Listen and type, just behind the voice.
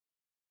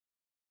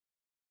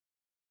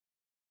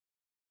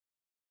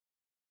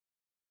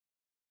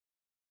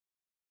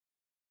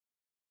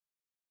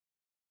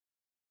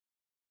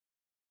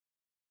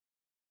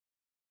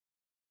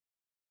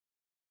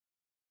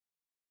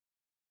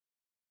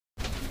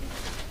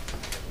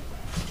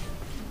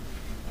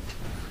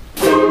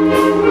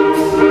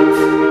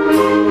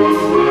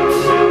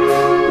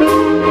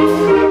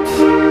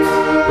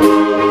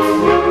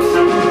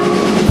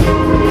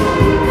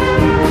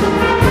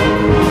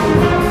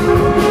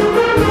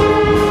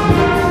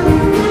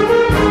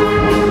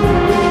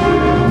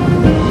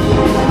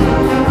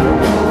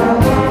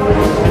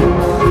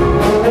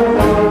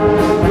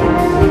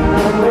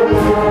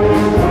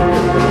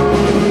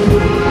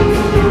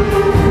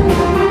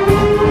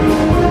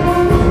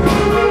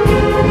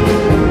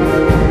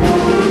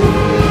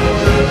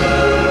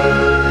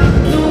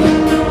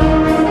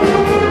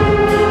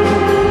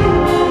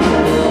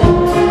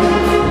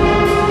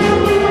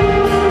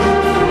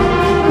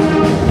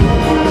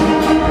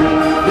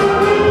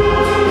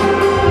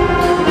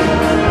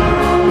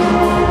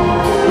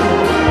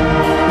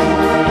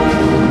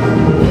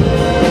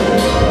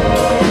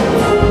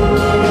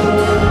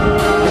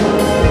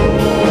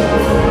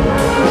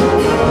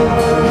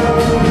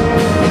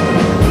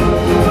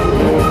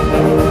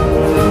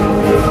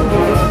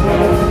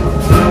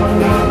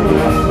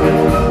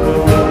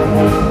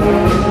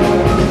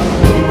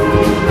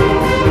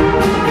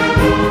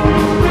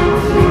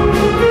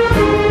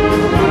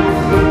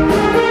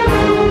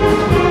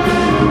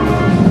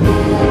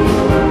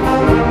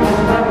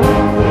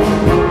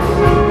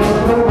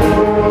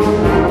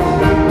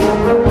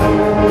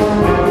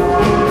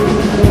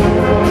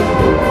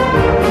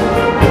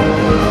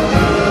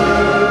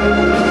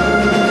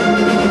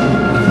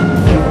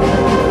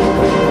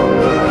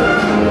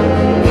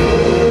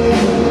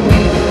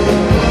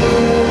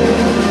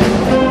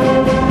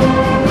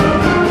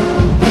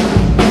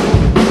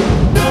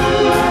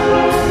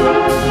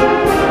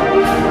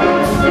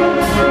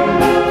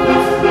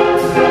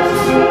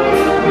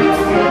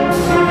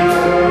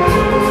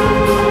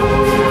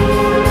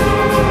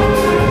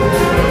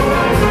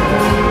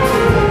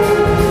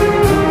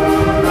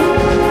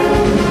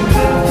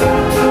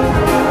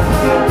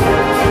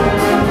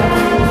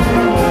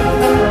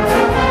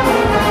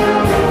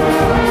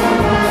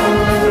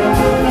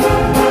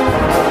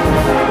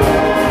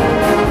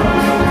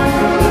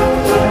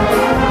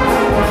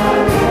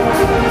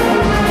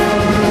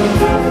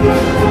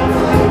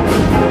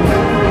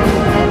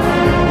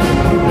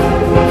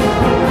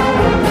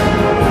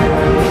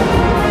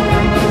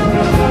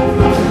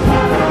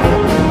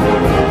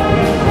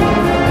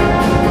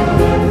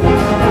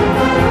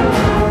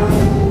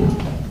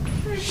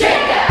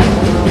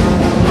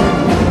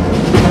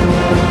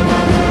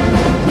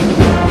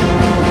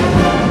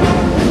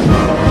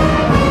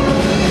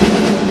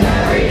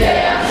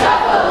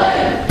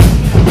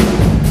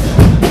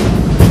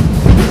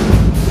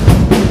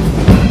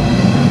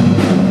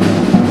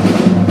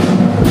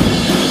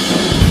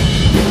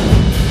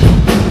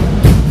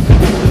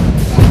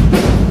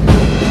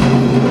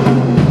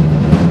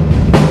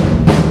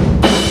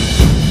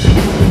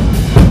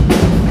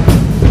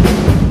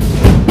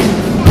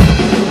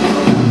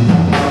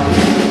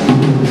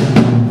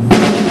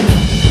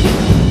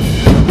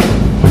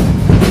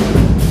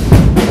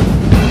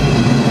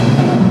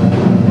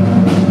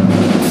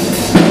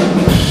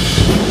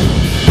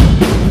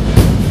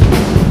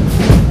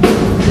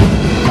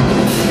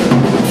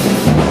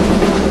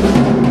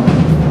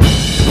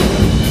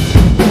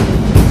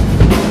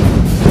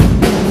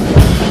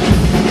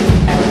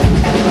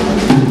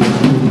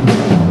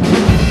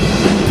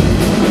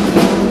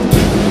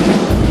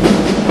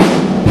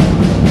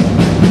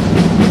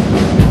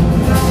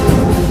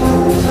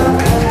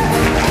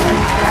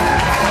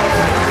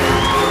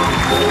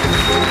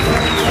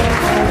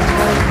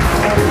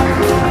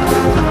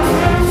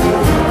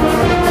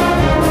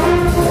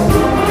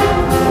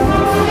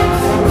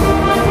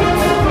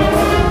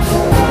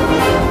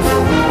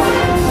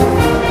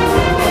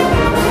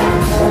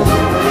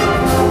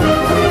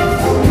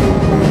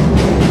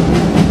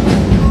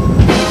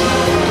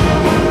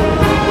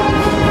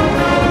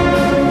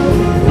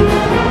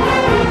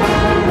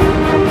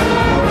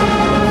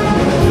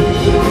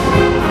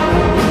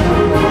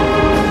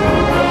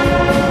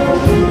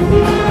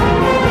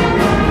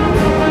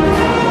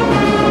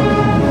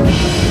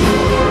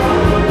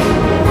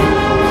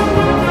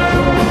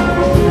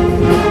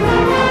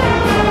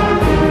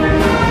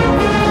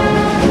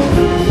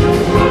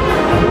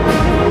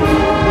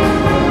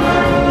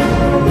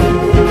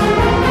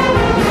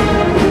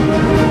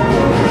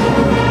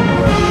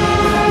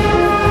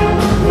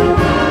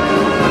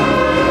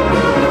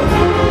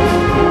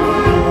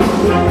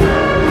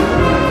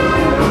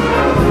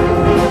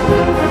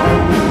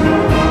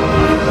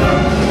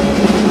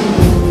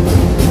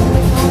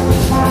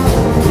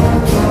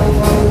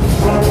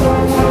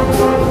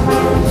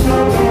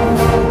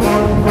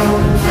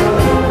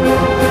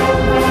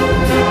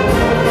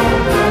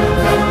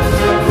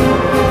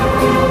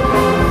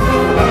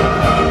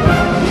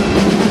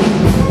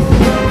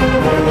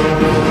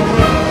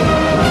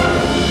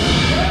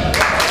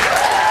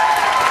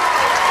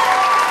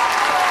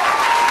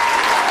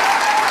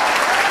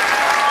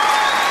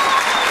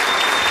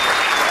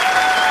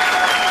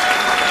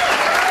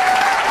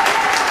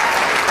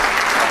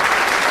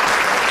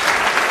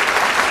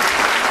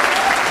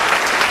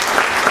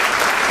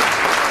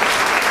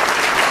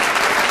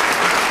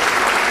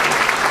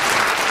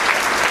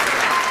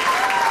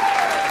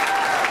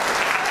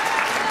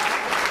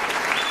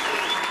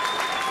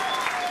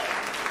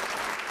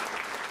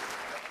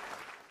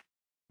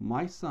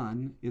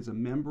son is a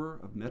member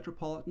of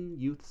Metropolitan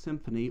Youth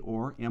Symphony,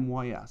 or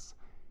MYS.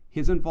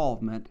 His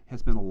involvement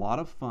has been a lot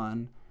of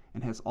fun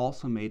and has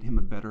also made him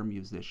a better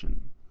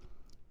musician.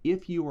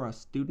 If you are a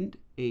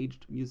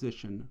student-aged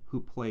musician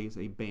who plays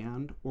a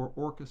band or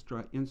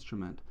orchestra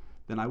instrument,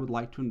 then I would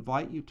like to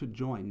invite you to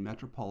join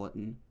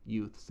Metropolitan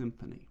Youth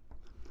Symphony.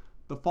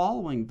 The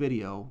following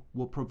video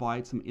will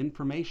provide some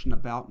information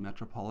about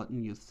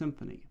Metropolitan Youth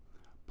Symphony.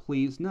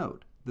 Please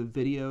note, the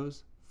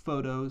videos,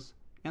 photos,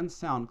 and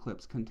sound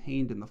clips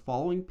contained in the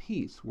following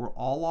piece were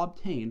all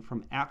obtained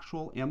from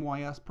actual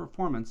MYS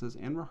performances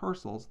and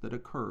rehearsals that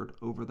occurred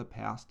over the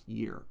past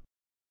year.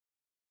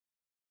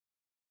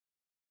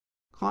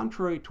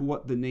 Contrary to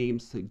what the name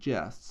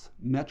suggests,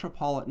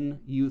 Metropolitan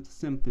Youth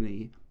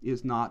Symphony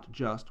is not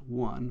just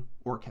one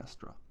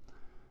orchestra.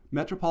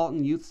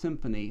 Metropolitan Youth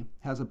Symphony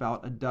has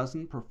about a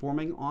dozen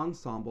performing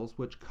ensembles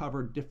which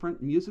cover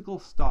different musical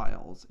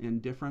styles and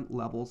different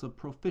levels of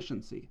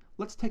proficiency.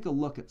 Let's take a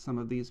look at some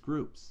of these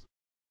groups.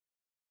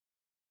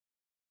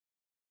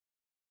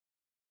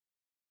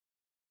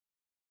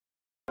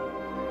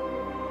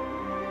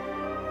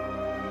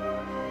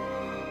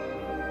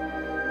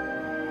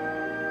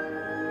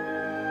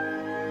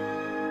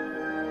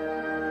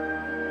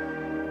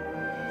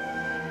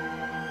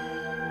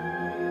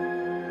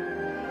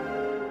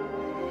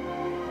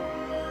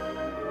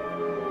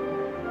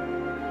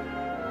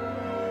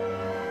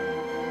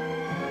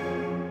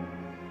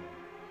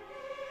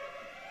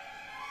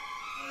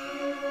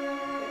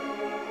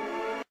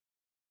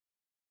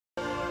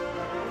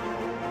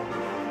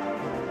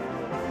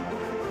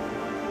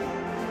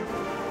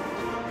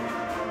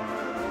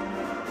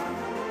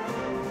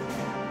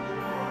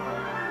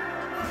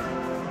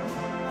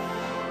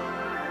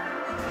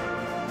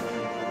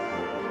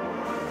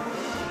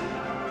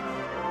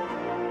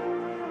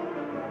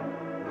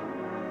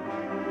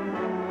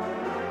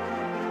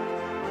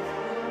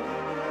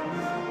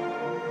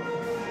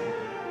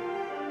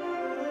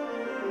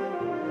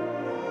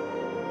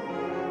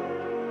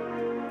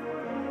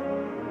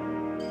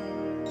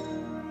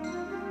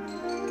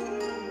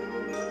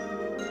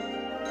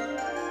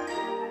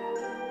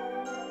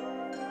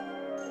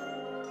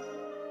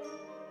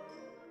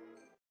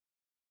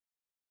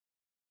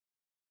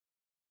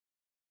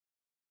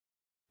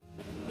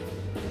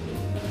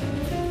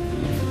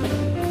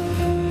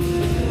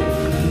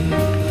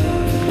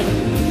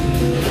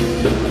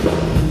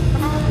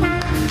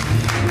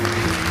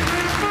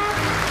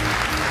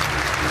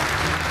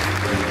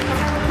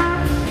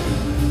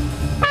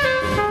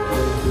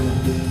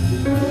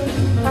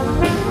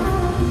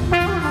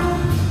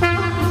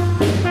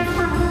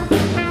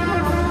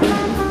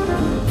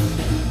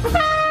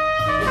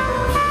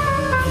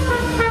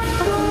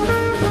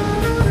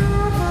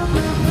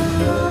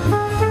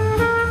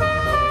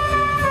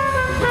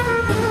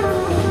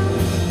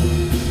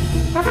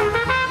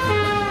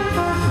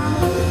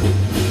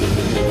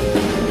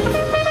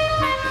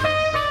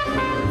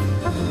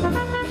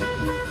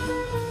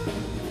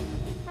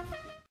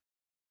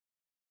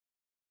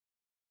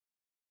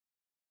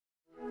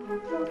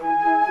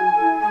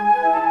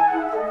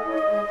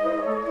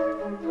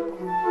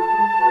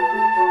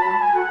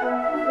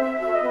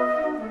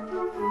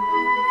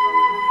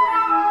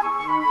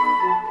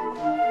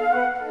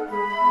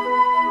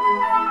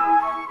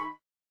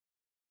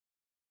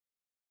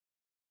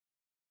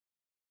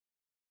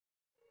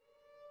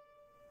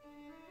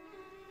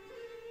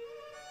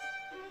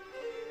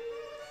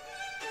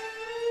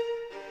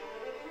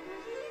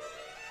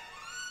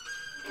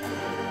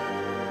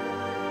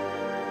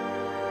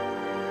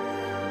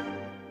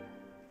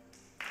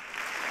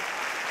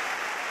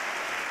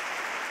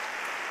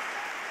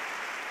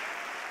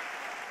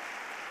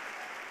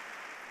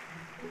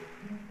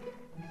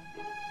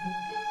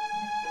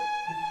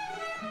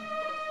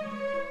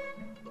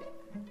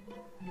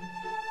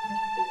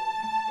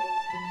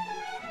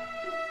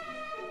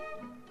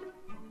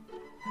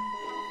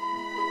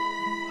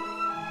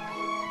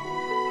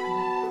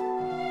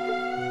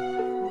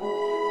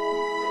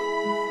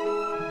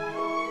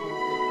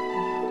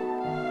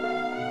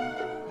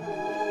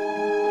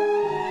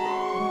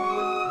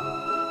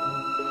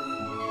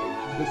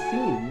 The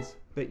scenes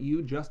that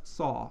you just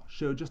saw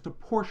show just a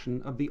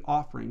portion of the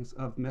offerings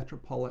of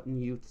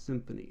Metropolitan Youth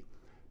Symphony.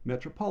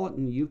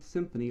 Metropolitan Youth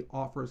Symphony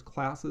offers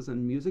classes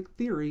in music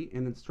theory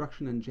and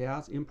instruction in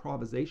jazz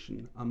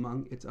improvisation,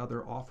 among its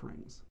other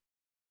offerings.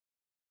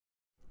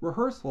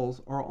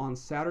 Rehearsals are on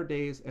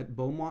Saturdays at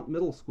Beaumont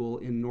Middle School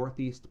in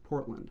Northeast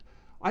Portland.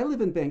 I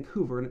live in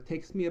Vancouver and it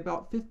takes me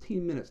about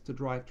 15 minutes to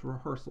drive to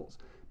rehearsals.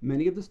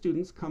 Many of the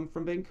students come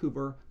from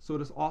Vancouver, so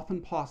it is often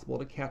possible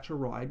to catch a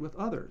ride with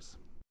others.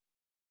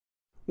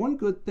 One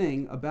good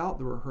thing about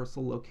the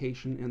rehearsal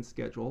location and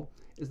schedule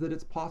is that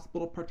it's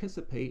possible to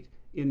participate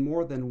in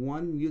more than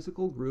one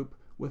musical group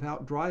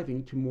without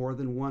driving to more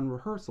than one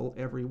rehearsal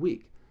every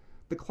week.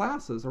 The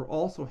classes are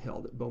also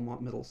held at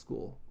Beaumont Middle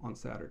School on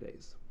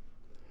Saturdays.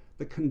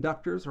 The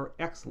conductors are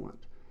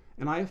excellent,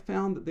 and I have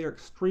found that they are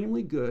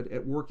extremely good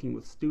at working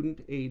with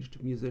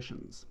student-aged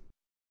musicians.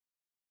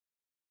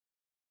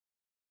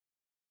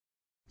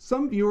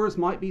 Some viewers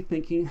might be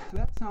thinking,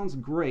 that sounds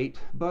great,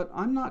 but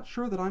I'm not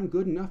sure that I'm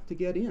good enough to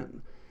get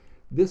in.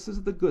 This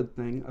is the good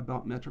thing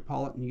about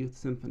Metropolitan Youth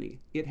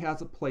Symphony. It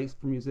has a place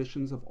for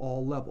musicians of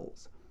all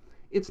levels.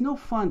 It's no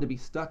fun to be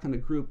stuck in a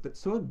group that's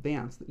so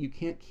advanced that you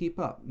can't keep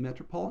up.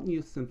 Metropolitan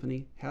Youth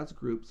Symphony has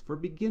groups for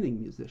beginning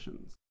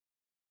musicians.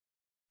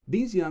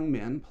 These young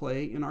men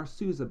play in our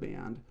Sousa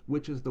Band,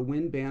 which is the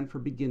wind band for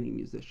beginning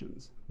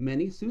musicians.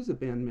 Many Sousa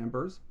Band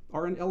members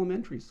are in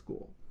elementary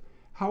school.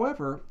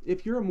 However,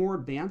 if you're a more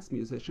advanced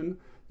musician,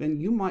 then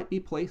you might be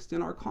placed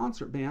in our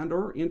concert band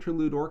or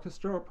interlude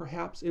orchestra, or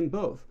perhaps in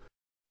both.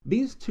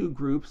 These two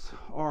groups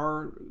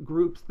are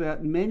groups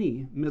that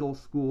many middle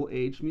school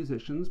age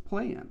musicians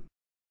play in.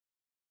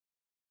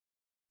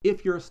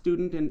 If you're a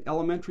student in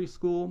elementary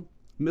school,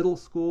 middle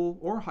school,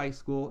 or high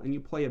school, and you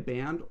play a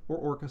band or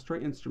orchestra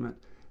instrument,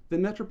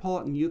 then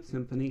Metropolitan Youth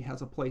Symphony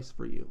has a place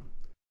for you.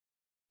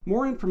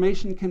 More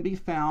information can be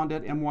found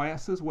at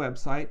MYS's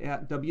website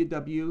at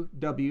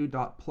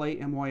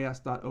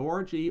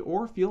www.playmys.org,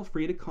 or feel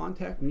free to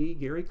contact me,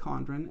 Gary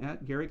Condren,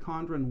 at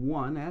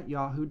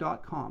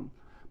garycondren1@yahoo.com.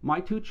 My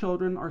two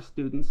children are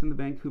students in the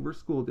Vancouver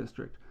School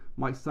District.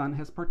 My son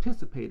has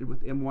participated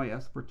with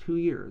MYS for 2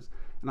 years,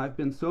 and I've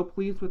been so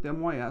pleased with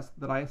MYS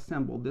that I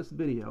assembled this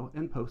video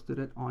and posted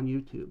it on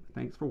YouTube.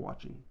 Thanks for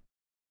watching.